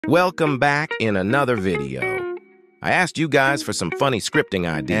Welcome back in another video. I asked you guys for some funny scripting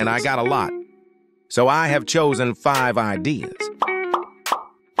ideas, and I got a lot. So I have chosen 5 ideas.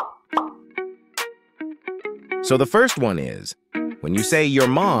 So the first one is, when you say your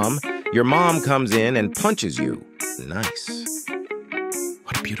mom comes in and punches you. Nice.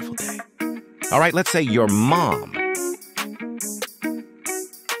 What a beautiful day. All right, let's say your mom.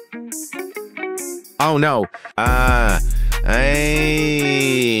 Oh no, I'm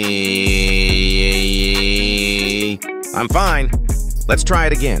fine. Let's try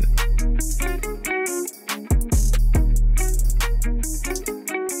it again.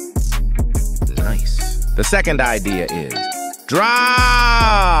 Nice. The second idea is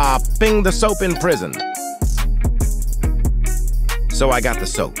dropping the soap in prison. So I got the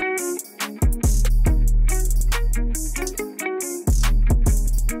soap.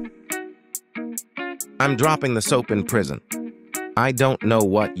 I'm dropping the soap in prison. I don't know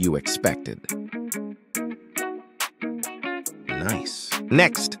what you expected. Nice.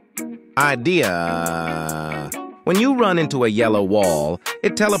 Next idea. When you run into a yellow wall,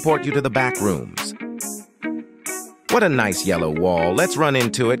 it teleports you to the back rooms. What a nice yellow wall. Let's run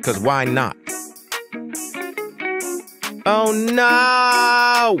into it, because why not? Oh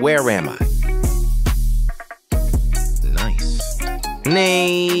no! Where am I? Nice.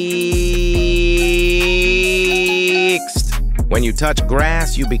 Next. When you touch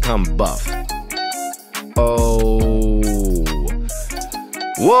grass, you become buff. Oh.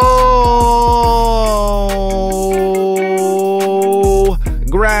 Whoa!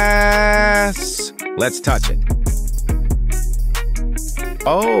 Grass. Let's touch it.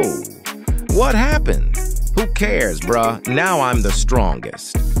 Oh. What happened? Who cares, bruh? Now I'm the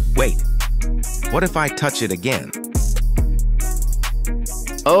strongest. Wait. What if I touch it again?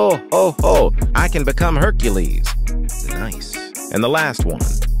 Oh, I can become Hercules. Nice. And the last one,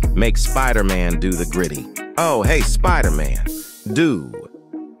 make Spider-Man do the gritty. Oh, hey, Spider-Man, do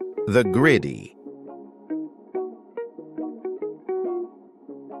the gritty.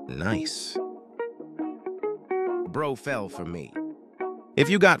 Nice. Bro fell for me. If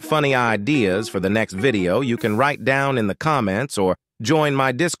you got funny ideas for the next video, you can write down in the comments or join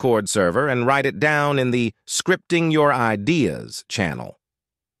my Discord server and write it down in the Scripting Your Ideas channel.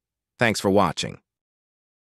 Thanks for watching.